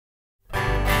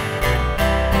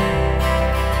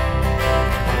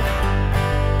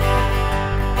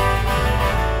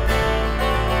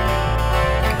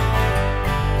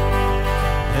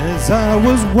I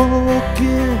was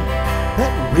walking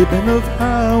that ribbon of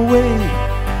highway,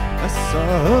 I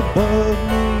saw above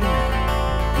me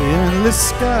the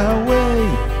endless skyway.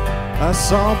 I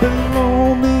saw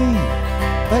below me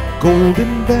that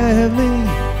golden valley.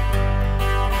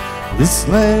 This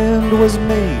land was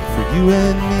made for you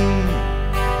and me.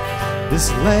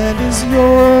 This land is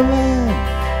your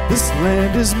land, this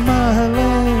land is my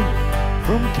land.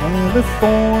 From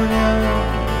California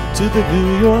to the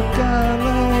New York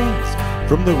Islands,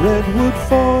 from the redwood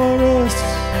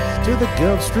forests to the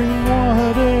Gulf Stream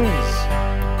waters.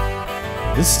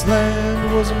 This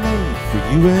land was made for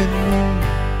you and me.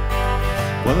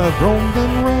 Well, I've roamed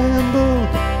and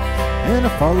rambled, and I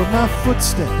followed my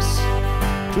footsteps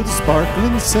to the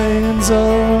sparkling sands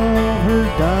of her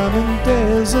diamond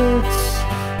deserts.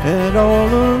 And all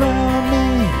around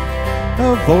me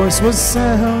a voice was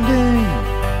sounding,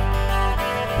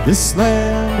 this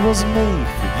land was made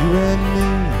for you and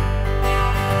me.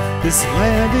 This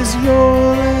land is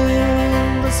your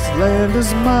land, this land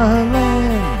is my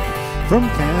land. From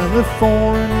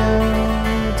California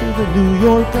to the New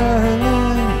York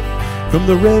Island, from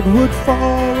the redwood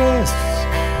forests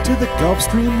to the Gulf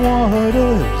Stream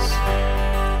waters.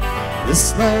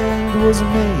 This land was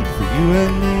made for you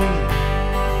and me.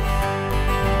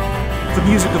 The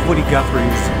music of Woody Guthrie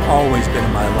has always been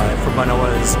in my life from when I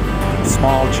was a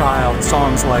small child.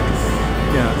 Songs like,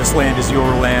 you know, This Land Is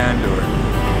Your Land, or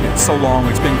you know, So Long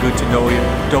It's Been Good to Know You,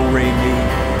 Do Re Mi.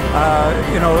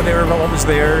 You know, they were always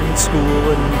there in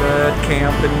school and at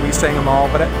camp, and we sang them all,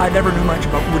 but I never knew much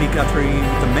about Woody Guthrie,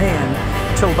 the man,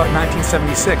 until about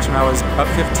 1976 when I was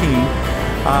about 15.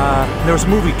 There was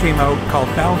a movie came out called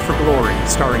Bound for Glory,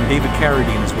 starring David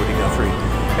Carradine as Woody Guthrie.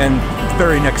 And the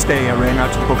very next day I ran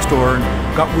out to the bookstore and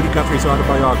got Woody Guthrie's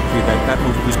autobiography that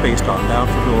movie was based on, Bound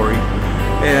for Glory.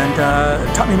 And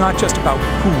it taught me not just about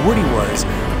who Woody was,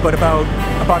 but about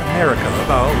America,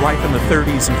 about life in the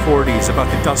 30s and 40s, about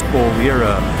the Dust Bowl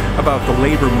era, about the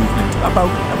labor movement,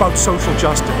 about social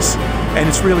justice. And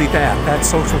it's really that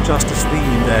social justice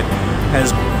theme that has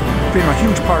been a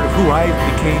huge part of who I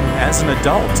became as an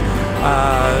adult.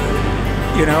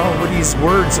 You know, Woody's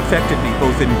words affected me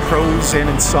both in prose and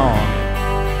in song.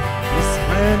 This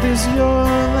land is your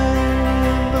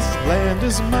land, this land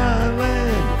is my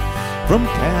land. From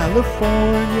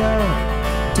California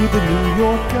to the New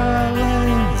York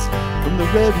Islands, from the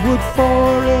redwood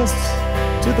forests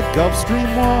to the Gulf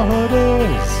Stream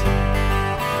waters.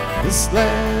 This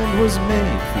land was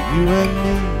made for you and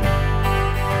me.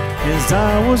 As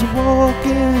I was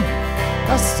walking,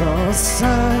 I saw a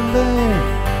sign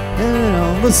there, and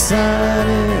on the sign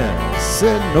it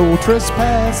said no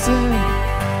trespassing.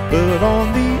 But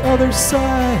on the other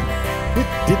side, it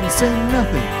didn't say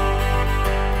nothing.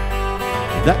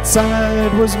 That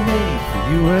side was made for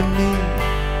you and me.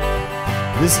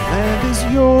 This land is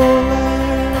your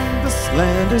land, this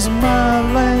land is my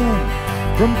land.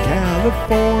 From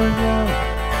California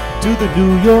to the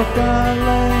New York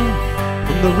Island,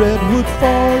 from the redwood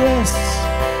forests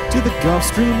to the Gulf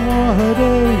Stream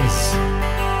waters.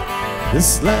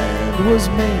 This land was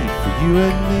made for you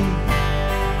and me.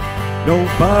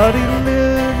 Nobody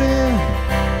living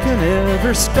can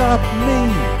ever stop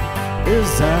me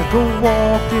as I go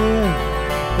walking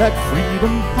that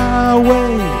freedom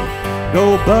highway.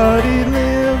 Nobody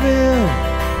living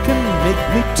can make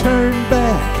me turn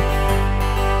back.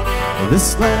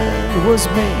 This land was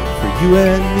made for you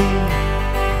and me.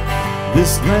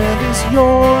 This land is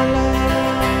your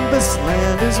land, this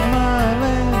land is my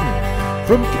land.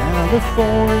 From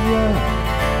California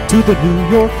to the New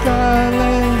York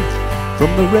Island,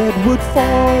 from the redwood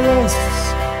forests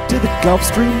to the Gulf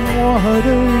Stream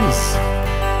waters.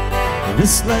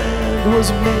 This land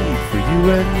was made for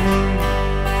you and me.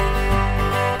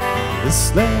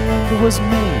 This land was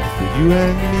made for you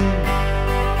and me.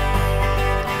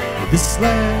 This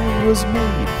land was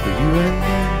made for you and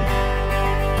me.